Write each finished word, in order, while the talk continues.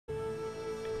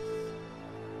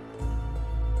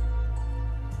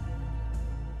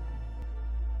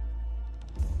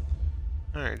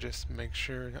Alright, just make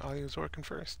sure the audio's working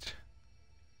first.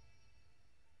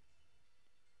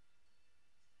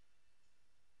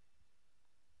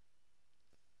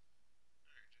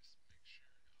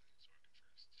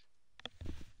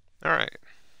 Alright,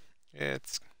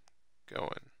 it's going.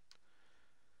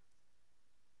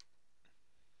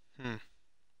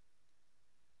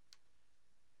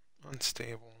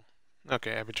 Unstable.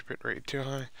 Okay, average bit rate too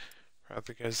high.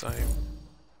 Probably because I'm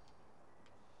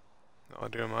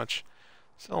not doing much.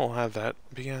 So I'll have that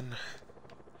begin.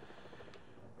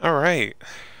 Alright.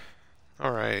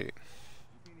 Alright.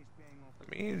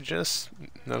 Let me just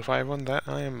notify everyone that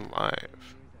I am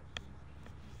live.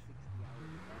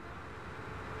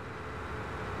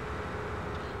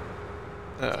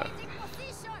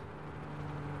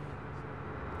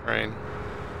 Rain.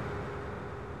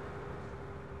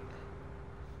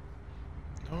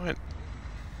 You know what?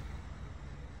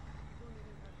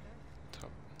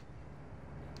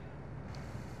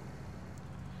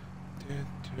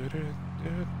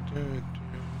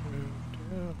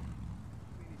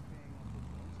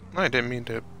 I didn't mean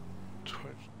to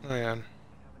twitch. Oh yeah.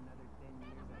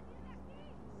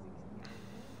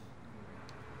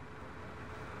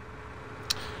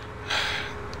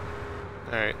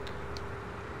 Alright.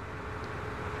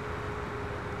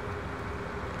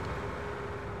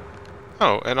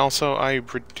 Oh, and also I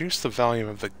reduced the volume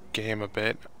of the game a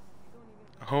bit.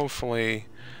 Hopefully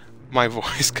my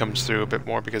voice comes through a bit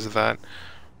more because of that.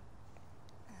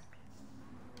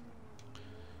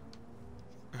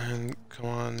 And come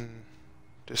on,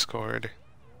 Discord.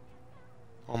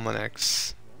 On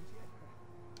Linux.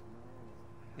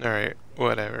 Alright,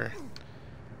 whatever.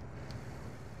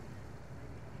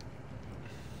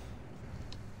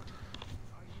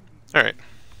 Alright.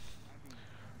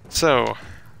 So,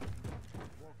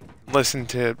 listen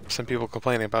to some people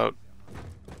complaining about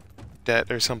debt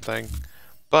or something,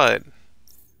 but,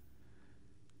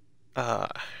 you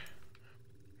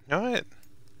know what?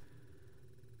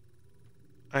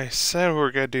 I said we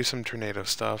were gonna do some tornado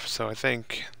stuff, so I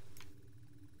think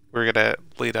we're gonna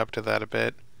lead up to that a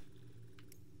bit.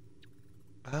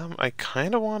 I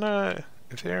kinda wanna...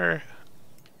 Is there...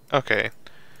 Okay.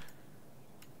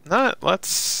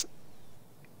 Let's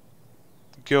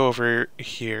go over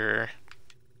here.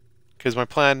 Because my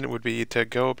plan would be to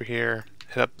go over here,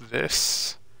 hit up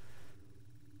this.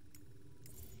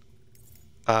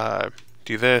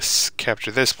 Do this,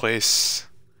 capture this place.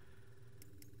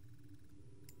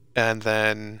 And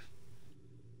then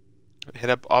hit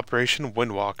up Operation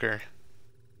Windwalker.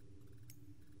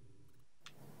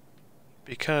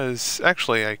 Because,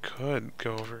 actually, I could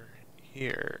go over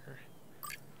here.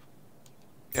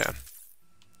 Yeah.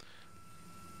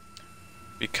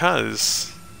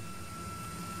 Because...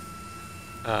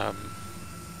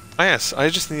 yes, I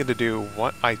just need to do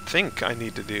what I think I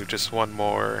need to do, just one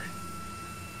more.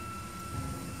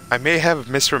 I may have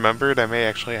misremembered, I may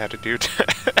actually have to do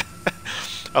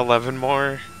 11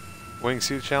 more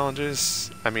wingsuit challenges.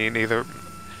 I mean, either...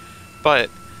 But,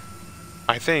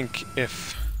 I think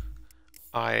if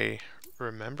I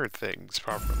remembered things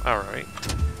properly... Alright.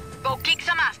 Go kick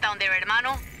some ass down there,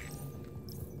 hermano.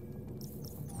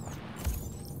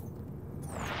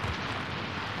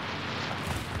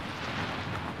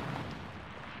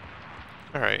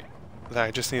 Alright.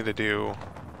 I just need to do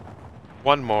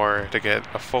one more to get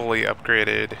a fully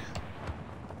upgraded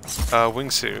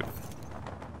wingsuit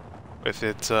with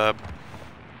its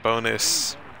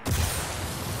bonus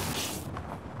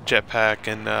jetpack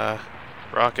and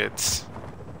rockets.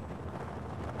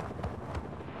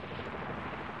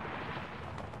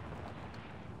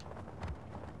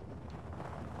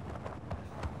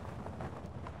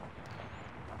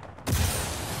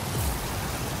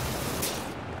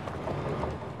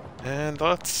 And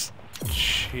let's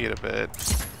cheat a bit.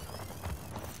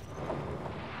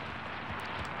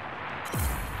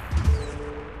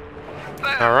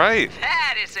 Alright.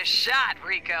 That is a shot,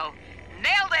 Rico.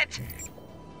 Nailed it!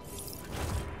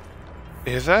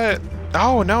 Is that...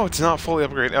 Oh, no, it's not fully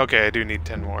upgraded. Okay, I do need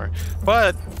 10 more.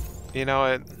 But, you know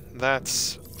what?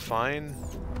 That's fine.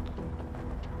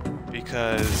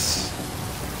 Because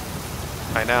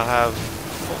I now have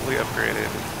fully upgraded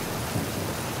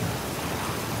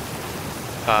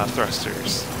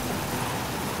thrusters.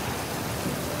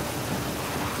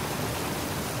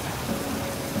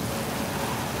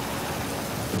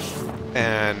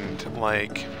 And,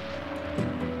 like...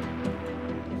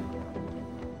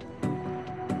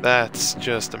 That's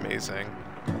just amazing.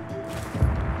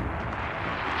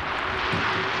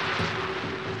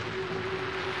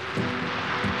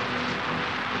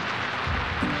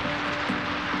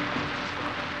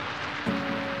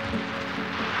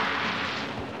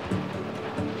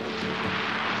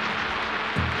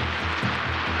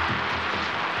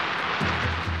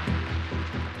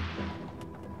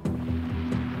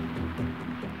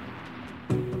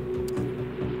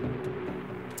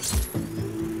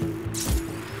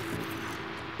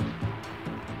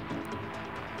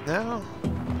 now.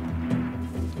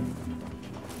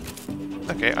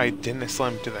 Okay, I didn't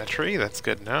slam into that tree. That's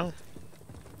good now.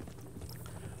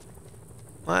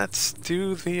 Let's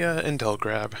do the intel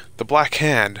grab. The Black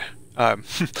Hand.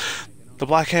 The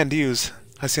Black Hand use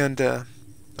Hacienda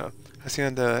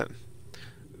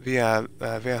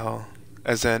Yeehaw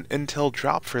as an intel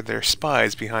drop for their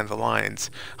spies behind the lines.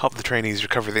 Help the trainees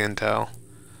recover the intel.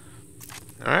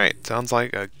 Alright, sounds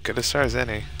like a good a start as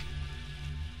any.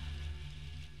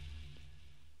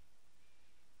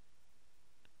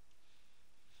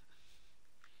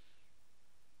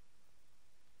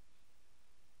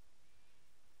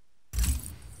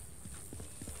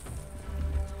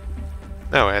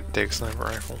 No, I had to take a sniper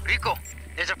rifle. Rico,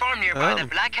 there's a farm nearby that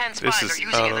Black Hand spies are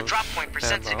using as a drop point for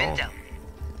sensitive intel.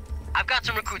 I've got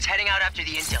some recruits heading out after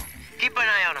the intel. Keep an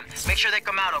eye on them. Make sure they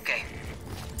come out okay.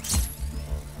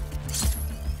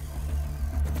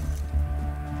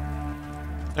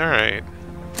 Alright.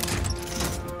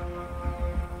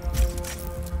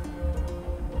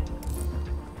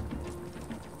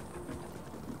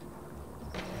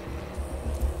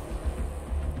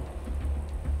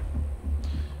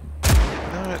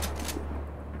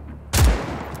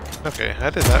 Okay,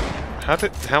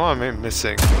 how am I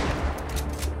missing?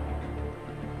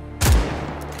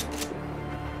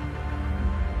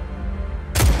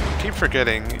 I keep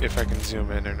forgetting if I can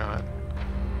zoom in or not.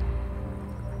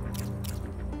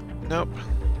 Nope.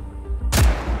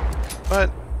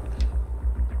 But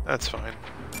that's fine.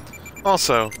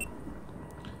 Also,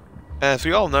 as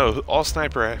we all know, all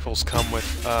sniper rifles come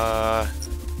with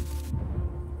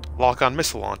lock-on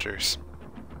missile launchers.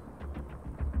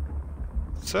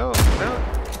 So,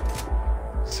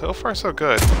 no, so far so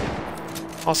good.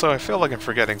 Also, I feel like I'm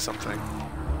forgetting something.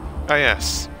 Oh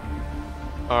yes,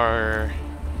 our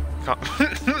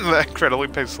that incredibly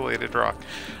pixelated rock.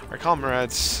 Our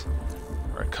comrades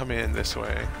are coming in this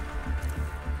way.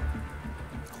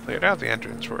 Cleared out the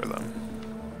entrance for them,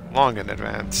 long in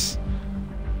advance.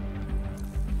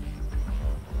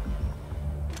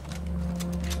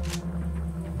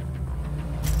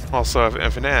 Also have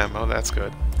infinite ammo. That's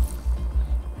good.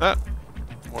 Ah,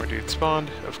 more dudes spawned,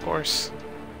 of course.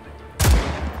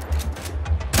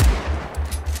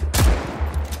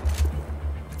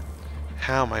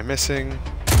 How am I missing?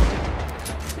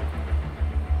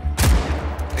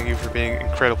 Thank you for being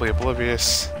incredibly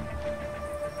oblivious.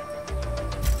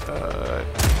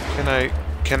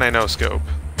 Can I no scope?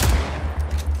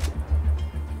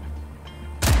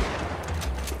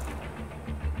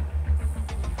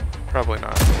 Probably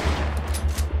not.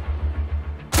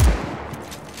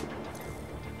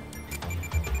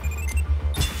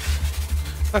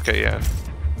 Okay, yeah.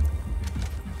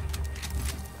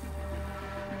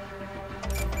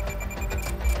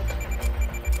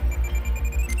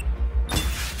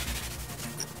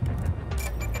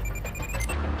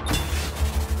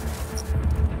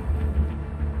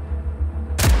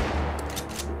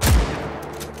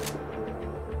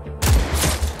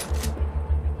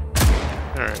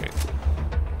 Alright.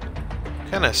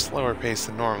 Kinda slower pace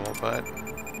than normal, but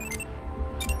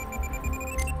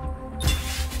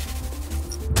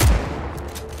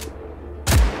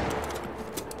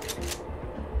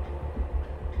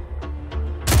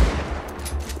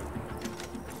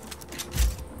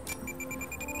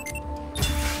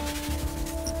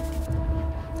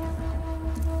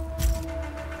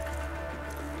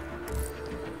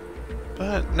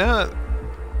no.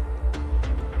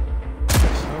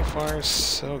 So far,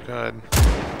 so good.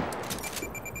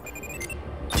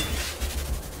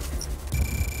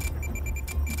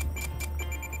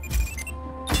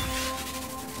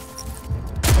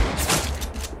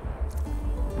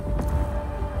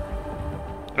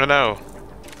 Oh no.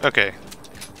 Okay.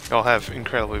 Y'all have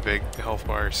incredibly big health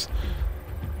bars.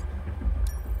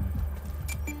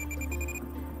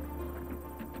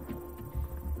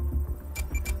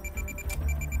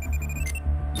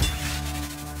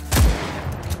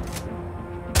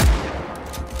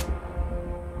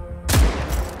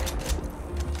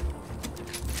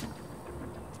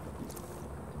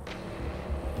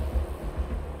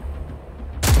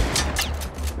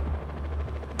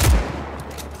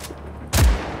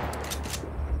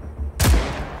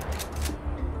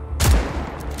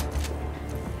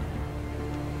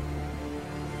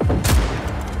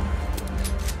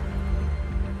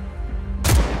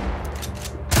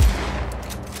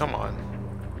 Come on.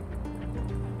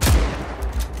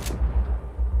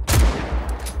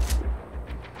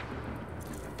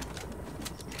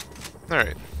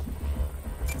 Alright.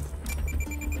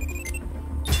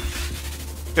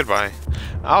 Goodbye.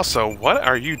 Also, what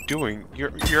are you doing?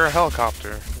 You're a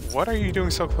helicopter. What are you doing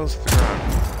so close to the ground?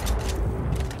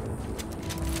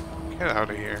 Get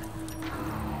out of here.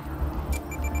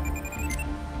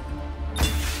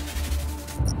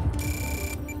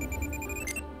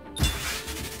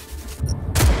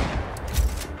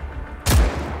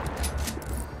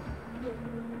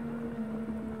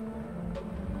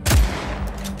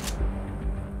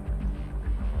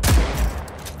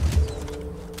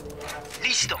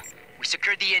 Listo. We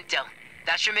secured the intel.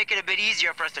 That should make it a bit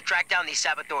easier for us to track down these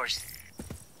saboteurs.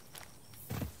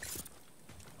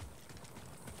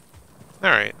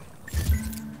 Alright.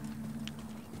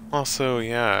 Also,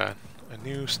 yeah,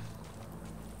 and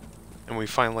we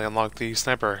finally unlocked the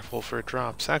sniper rifle for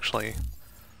drops. Actually,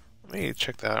 let me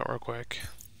check that out real quick.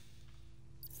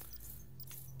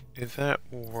 Is that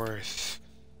worth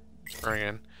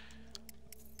bringing?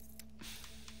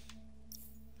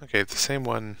 Okay, it's the same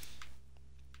one.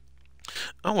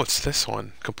 Oh, it's this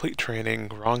one. Complete training,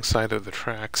 wrong side of the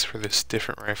tracks for this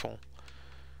different rifle.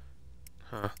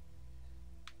 Huh.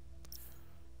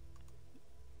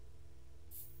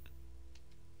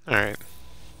 Alright.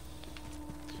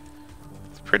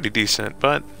 It's pretty decent,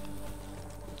 but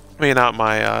maybe not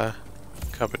my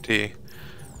cup of tea.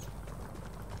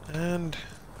 And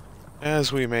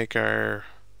as we make our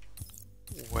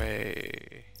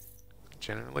way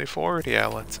generally forward, yeah,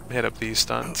 let's hit up these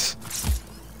stunts.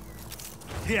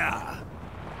 Yeah.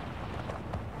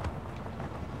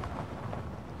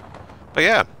 But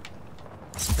yeah,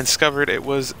 I discovered it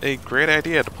was a great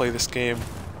idea to play this game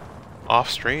off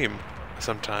stream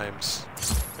sometimes,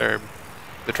 or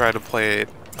to try to play it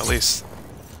at least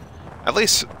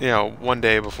you know, one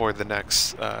day before the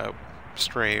next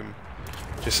stream,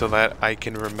 just so that I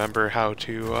can remember how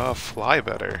to fly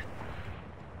better.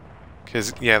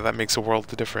 Because yeah, that makes a world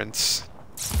of difference.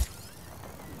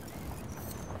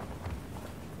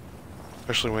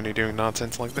 Especially when you're doing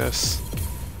nonsense like this.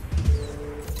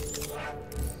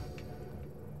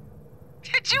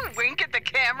 Did you wink at the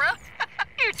camera?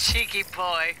 You cheeky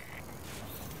boy.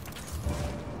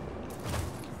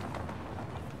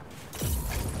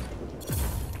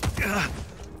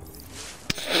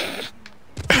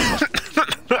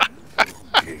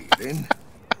 Okay, then.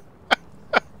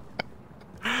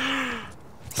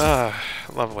 Ah,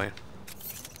 lovely.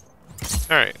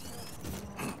 Alright.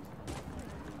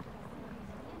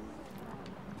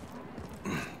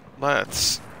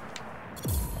 Let's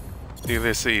do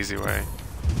this the easy way.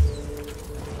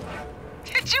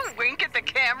 Did you wink at the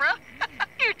camera?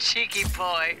 You cheeky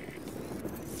boy.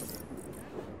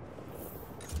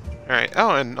 Alright,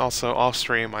 oh, and also off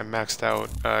stream I maxed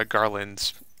out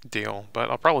Garland's deal, but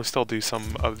I'll probably still do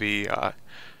some of the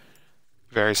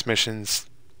various missions,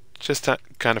 just to,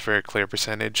 kind of for a clear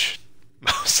percentage,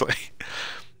 mostly.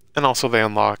 And also they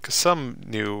unlock some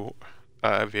new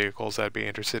vehicles I'd be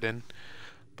interested in.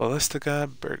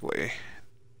 Ballistica Burglary.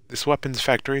 This weapons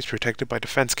factory is protected by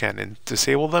defense cannons.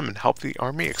 Disable them and help the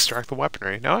army extract the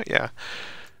weaponry. No, yeah.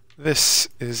 This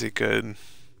is a good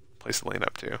place to lean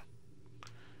up to.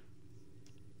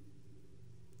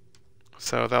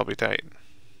 So that'll be tight.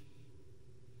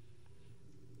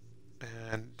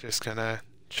 And just kinda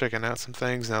checking out some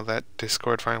things now that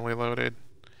Discord finally loaded.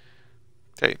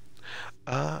 Tight.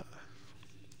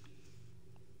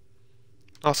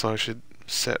 Also I should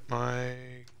set my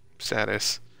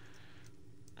status.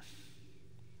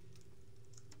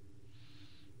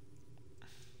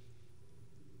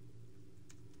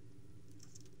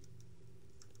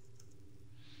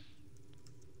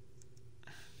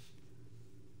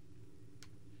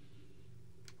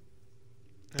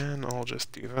 And I'll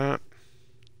just do that.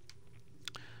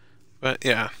 But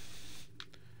yeah.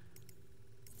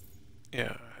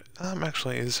 Yeah.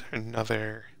 Actually, is there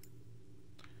another...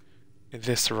 Is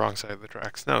this the wrong side of the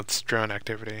tracks? No, it's drone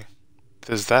activity.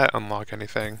 Does that unlock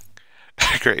anything?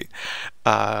 Great.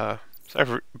 Sorry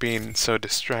for being so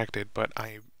distracted, but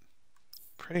I'm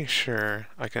pretty sure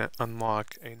I can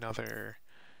unlock another...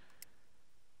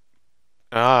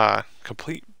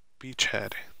 complete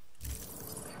beachhead.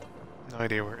 No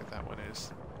idea where that one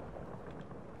is.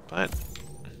 But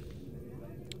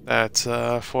that's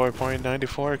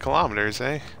 4.94 kilometers,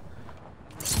 eh?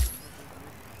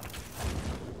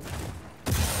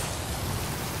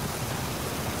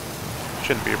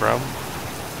 Shouldn't be a problem.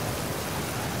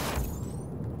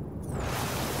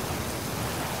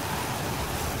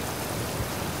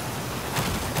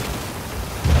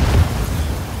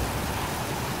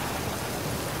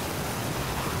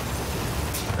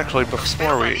 Actually, before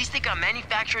Prospero we... Balística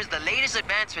manufactures the latest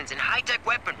advancements in high-tech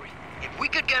weaponry. If we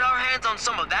could get our hands on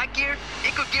some of that gear,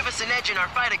 it could give us an edge in our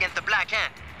fight against the Black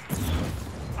Hand.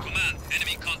 Command,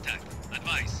 enemy contact.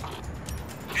 Advice.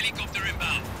 Helicopter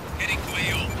inbound. Heading to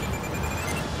AO.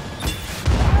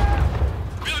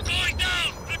 We are going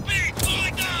down! Repeat!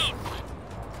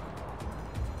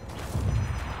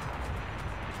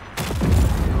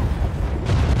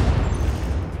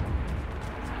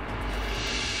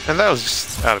 And that was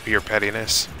just out of pure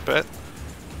pettiness, but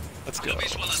let's go.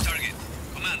 Visual on target.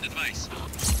 Command advice.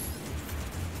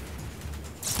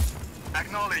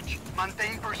 Acknowledge.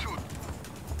 Maintain pursuit.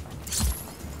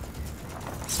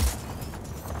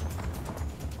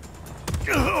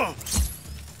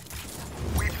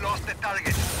 We've lost the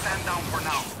target. Stand down for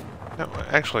now. No,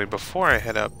 actually, before I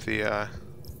head up the,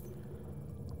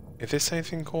 is this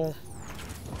anything cool?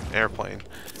 Airplane.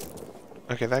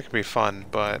 Okay, that could be fun,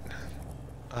 but,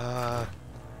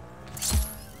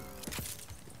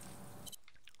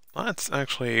 let's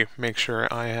actually make sure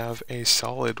I have a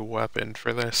solid weapon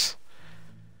for this.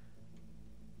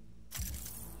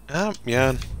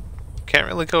 Yeah. Can't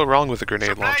really go wrong with a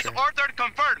grenade launcher. Ordered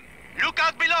confirmed. Look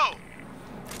out below.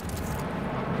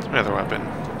 Another weapon.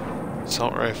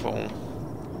 Assault rifle.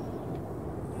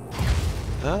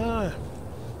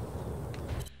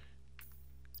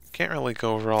 Can't really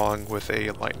go wrong with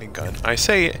a lightning gun. I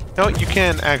say, no, you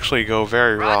can actually go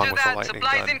very wrong with a lightning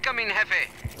Supplies gun. incoming, Jefe.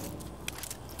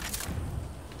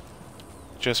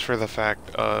 Just for the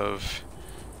fact of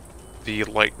the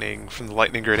lightning from the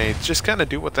lightning grenades, just kind of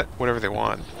do whatever they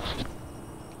want.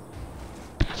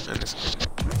 And it's,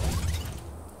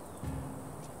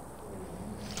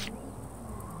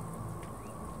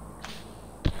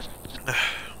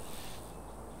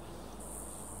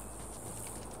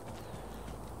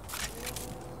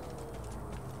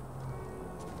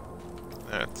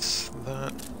 that's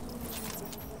that.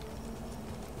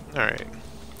 All right.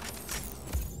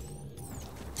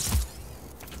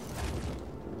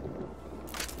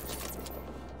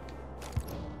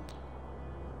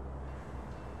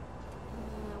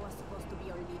 I was supposed to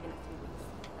be on leave in a few weeks.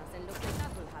 Doesn't look like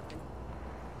that will happen.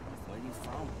 Where you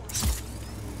from?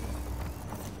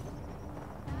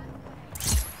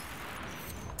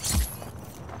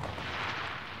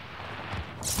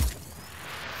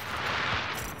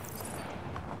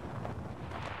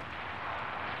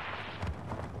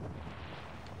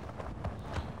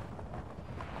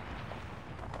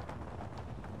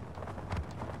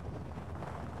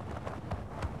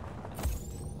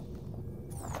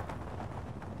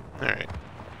 All right.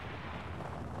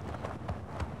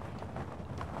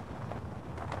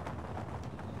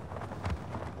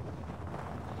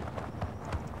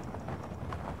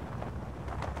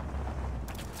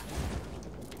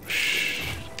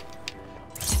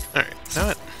 Alright, now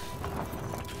it.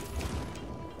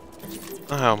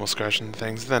 I almost crashed into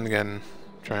things. Then again,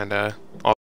 trying to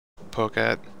poke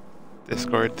at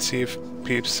Discord to see if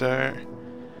peeps are.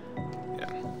 Yeah.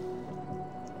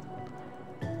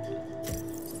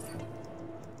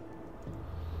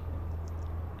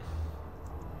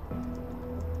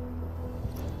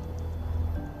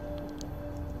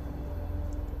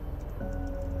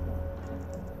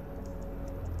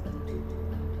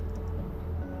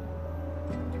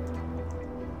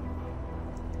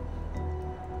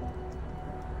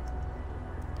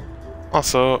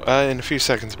 Also, in a few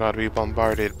seconds, about to be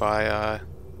bombarded by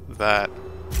that.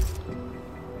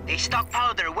 They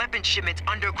stockpiled their weapon shipments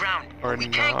underground. Or We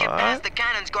can't get not. past the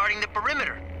cannons guarding the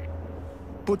perimeter.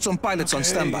 Put some pilots on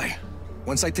standby.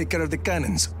 Once I take care of the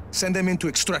cannons, send them in to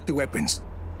extract the weapons.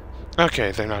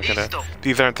 Okay, they're not gonna. Listo.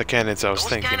 These aren't the cannons I was Those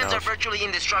thinking cannons are of. virtually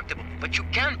indestructible, but you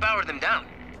can power them down.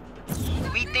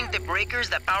 We think the breakers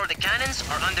that power the cannons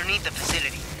are underneath the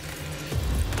facility.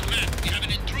 Command, we have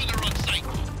an intruder on site.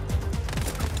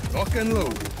 Lock and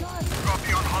load.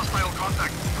 Copy on hostile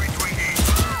contact. Free to engage.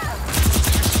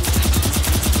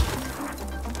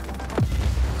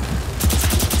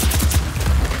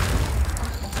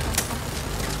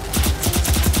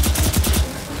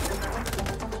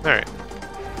 Alright.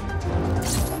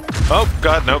 Oh,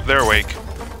 God, nope, they're awake.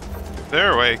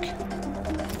 They're awake.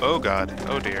 Oh, God.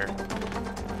 Oh, dear.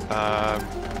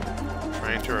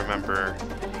 Trying to remember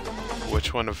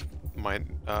which one of my,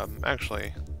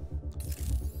 actually,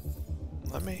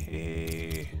 let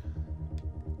me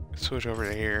switch over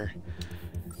to here,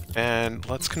 and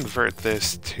let's convert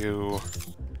this to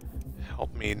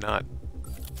help me not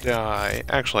die.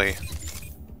 Actually,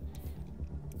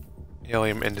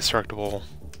 helium indestructible.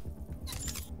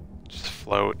 Just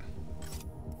float.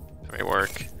 That may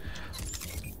work.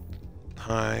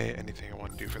 Hi, anything I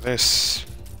want to do for this?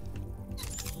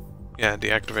 Yeah,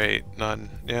 deactivate, none.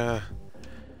 Yeah.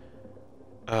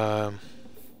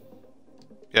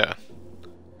 Yeah.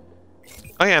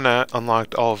 Oh yeah, and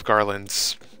unlocked all of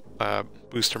Garland's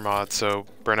booster mods, so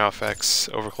burnout effects,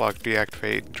 overclock,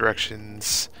 deactivate,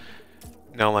 directions,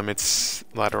 no limits,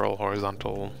 lateral,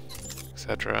 horizontal,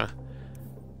 etc.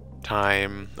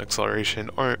 Time,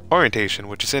 acceleration, orientation,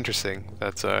 which is interesting.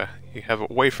 That's you have it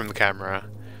away from the camera,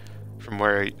 from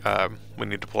where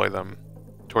when you deploy them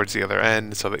towards the other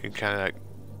end, so that you kind of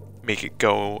make it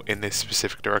go in this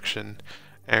specific direction,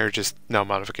 or just no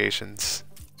modifications.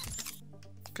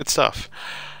 Good stuff.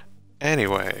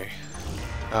 Anyway,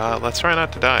 let's try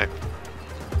not to die.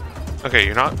 Okay,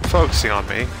 you're not focusing on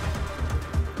me.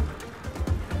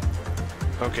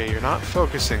 Okay, you're not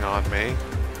focusing on me.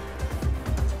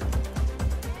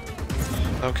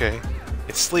 Okay,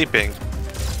 it's sleeping.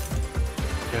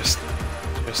 Just,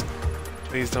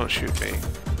 please don't shoot me.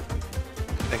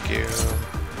 Thank you.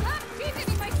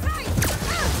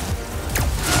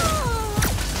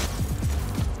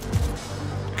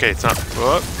 Okay, it's not.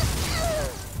 Whoop.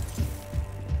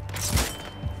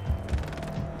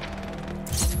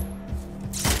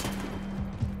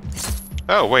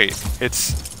 Oh wait,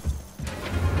 it's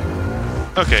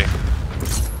okay.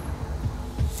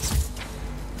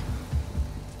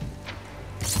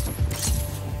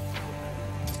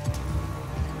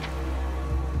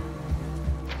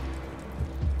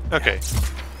 Okay.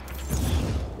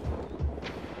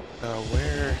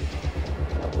 Where?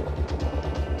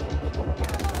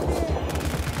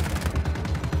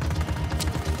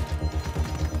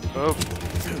 Oh.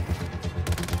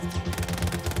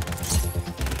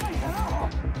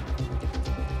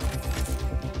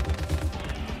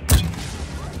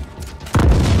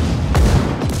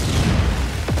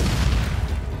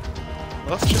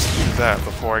 Let's just do that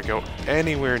before I go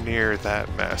anywhere near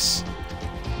that mess.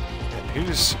 And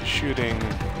who's shooting,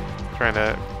 trying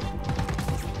to...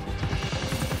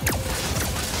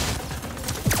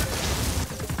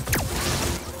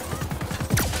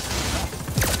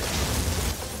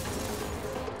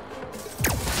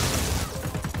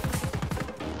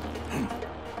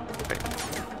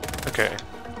 Okay.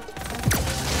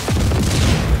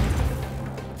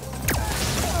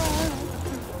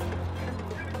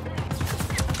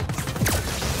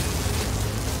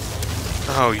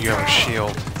 Oh, you have a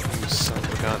shield, you son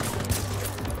of a gun.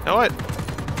 You know what?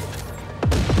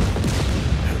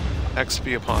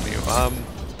 XP upon you.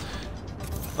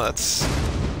 Let's...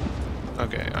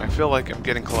 Okay, I feel like I'm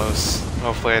getting close.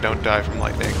 Hopefully I don't die from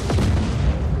lightning.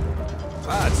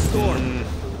 Bad storm.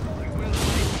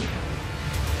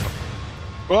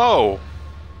 Whoa!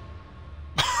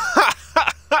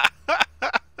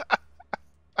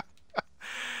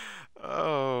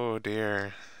 Oh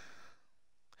dear.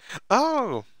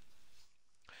 Oh!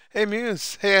 Hey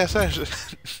Muse! Hey SS!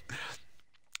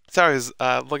 Sorry,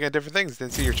 I was looking at different things,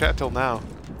 didn't see your chat till now.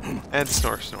 And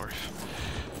Snorf.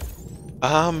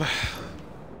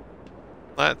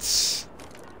 Let's...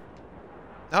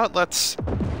 Now let's...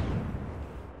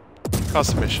 cause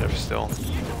some mischief still.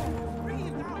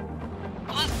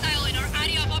 Hostile in our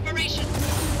area of operation.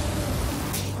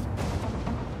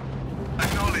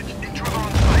 Acknowledge. Intruder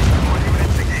on site. All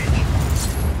units engaged.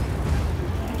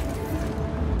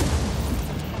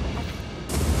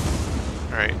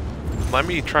 Alright. Let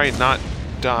me try not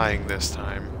dying this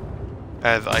time.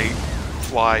 As I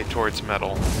fly towards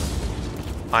metal.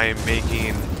 I am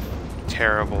making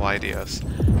terrible ideas.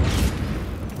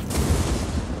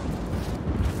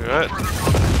 Good. Further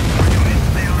contact. All units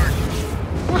stay alert.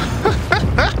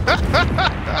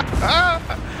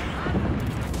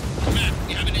 Command,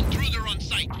 we have an intruder on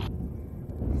site.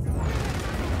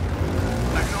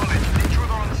 Acknowledge.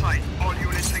 Intruder on site. All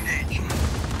units engaged.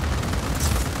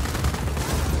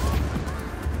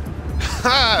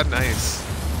 Ha! Nice.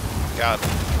 Got him.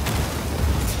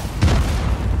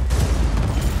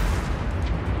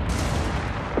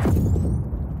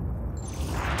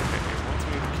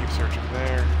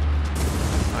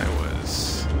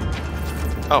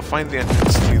 Oh, find the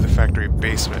entrance to the factory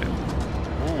basement.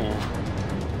 Ooh.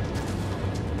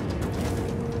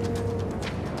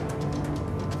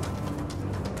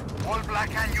 All Black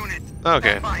Hand units.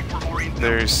 Okay. Stand by for more intel.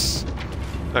 There's...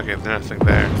 Okay, there's nothing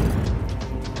there.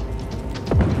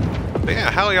 But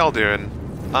yeah, how y'all doing?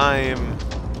 I'm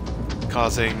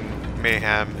causing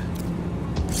mayhem,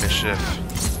 mischief,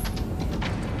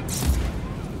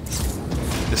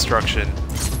 destruction.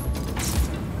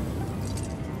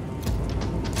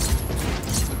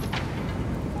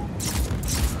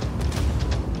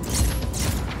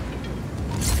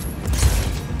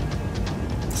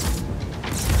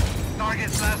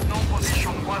 Target's last known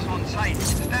position was on site.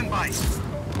 Stand by.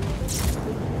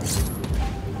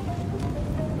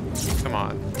 Come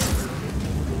on.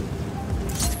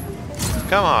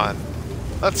 Come on.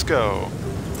 Let's go.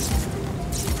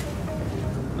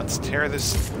 Let's tear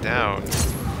this down.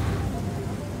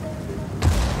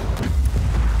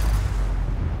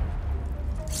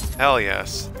 Hell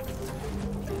yes.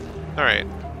 Alright.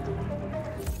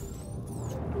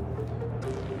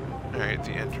 Alright,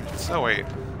 the entrance. Oh wait.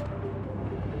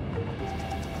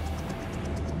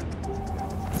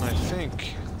 I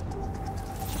think...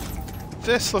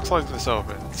 this looks like this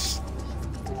opens.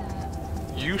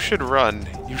 You should run.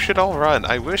 You should all run.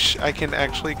 I wish I can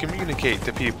actually communicate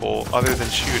to people other than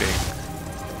shooting.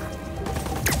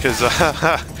 Because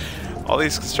all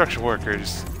these construction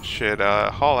workers should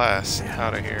haul ass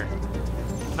out of here.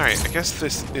 Alright, I guess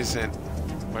this isn't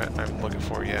what I'm looking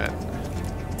for yet.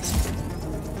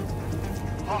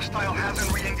 Hostile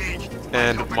hasn't re-engaged.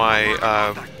 And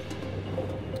my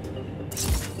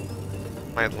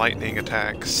my lightning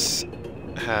attacks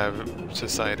have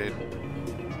subsided.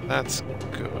 That's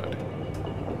good.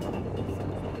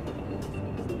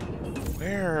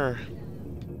 Where?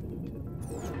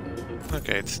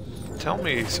 Okay, tell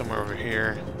me somewhere over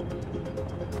here.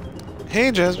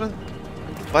 Hey, Jasmine.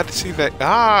 Glad to see that.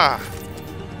 Ah!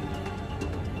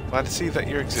 Glad to see that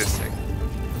you're existing.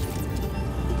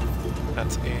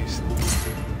 That's ace.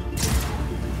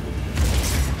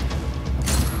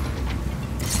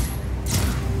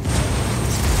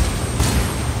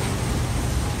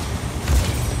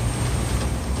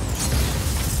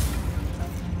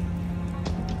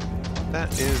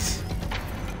 That is,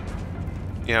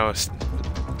 you know, I was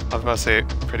about to say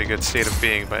pretty good state of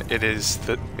being, but it is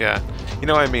the, yeah, you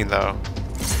know what I mean though.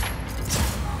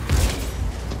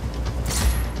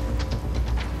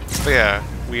 But yeah,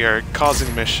 we are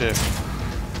causing mischief.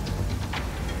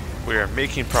 We are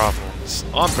making problems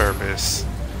on purpose.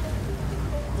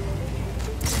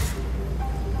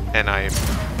 And I'm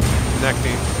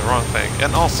connecting the wrong thing.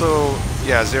 And also,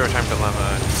 yeah, zero time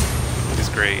dilemma is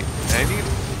great. I need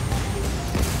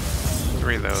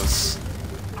 3 of those.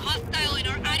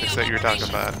 Things that you were talking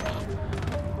about.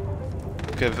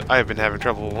 Because I've been having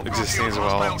trouble existing as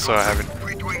well, so I haven't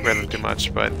read them too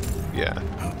much, but yeah.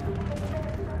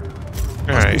 Must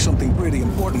be Alright. something pretty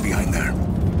important behind there.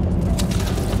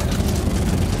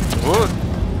 What?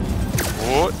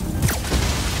 What?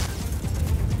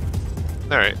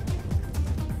 Alright.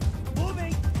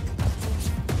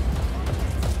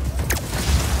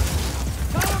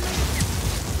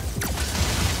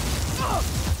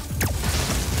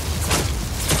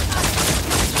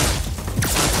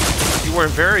 You were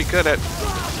very good at...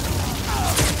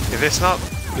 If it's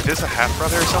a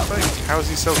half-brother or something, how is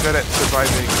he so good at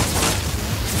surviving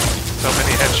so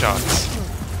many headshots?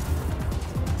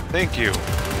 Thank you.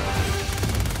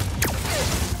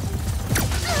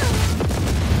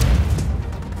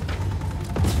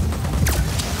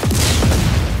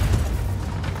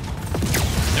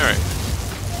 Alright.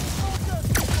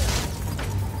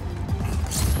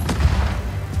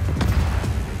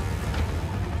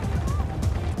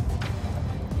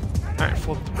 Alright,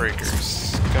 flip the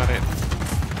breakers. Got it.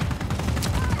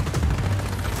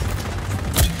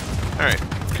 Alright,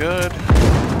 good.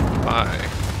 Bye.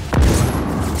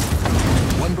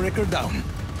 One breaker down.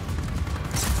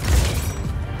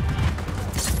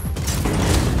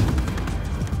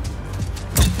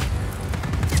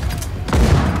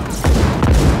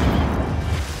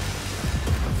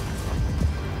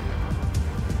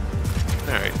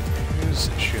 Alright, who's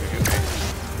shooting at me?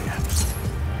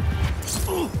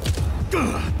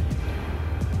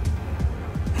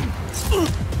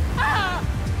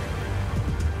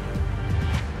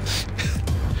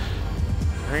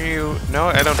 Are you... No,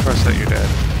 I don't trust that you're dead.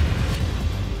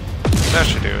 That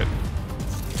should do it.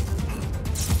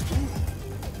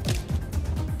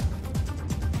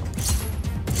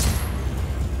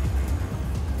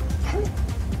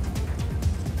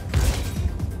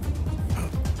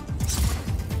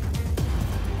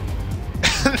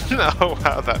 No,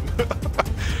 wow, that...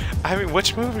 I mean,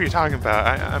 which move are you talking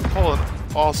about? I'm pulling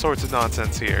all sorts of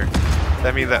nonsense here.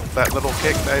 I mean, that little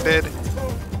kick that I did?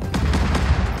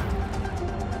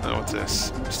 Oh, what's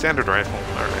this? Standard rifle.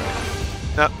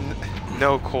 Alright.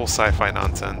 No cool sci-fi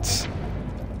nonsense.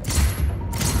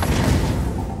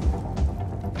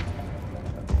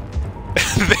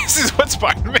 This is what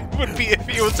Spider-Man would be if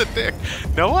he was a dick.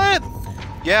 Know what?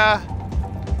 Yeah.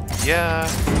 Yeah.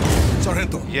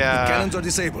 Sargento, Yeah. the cannons are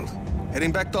disabled.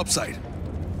 Heading back topside.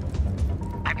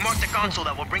 I've marked a console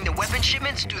that will bring the weapon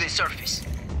shipments to the surface.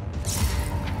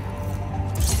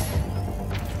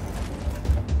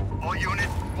 All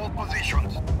units, hold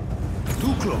positions.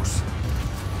 Too close.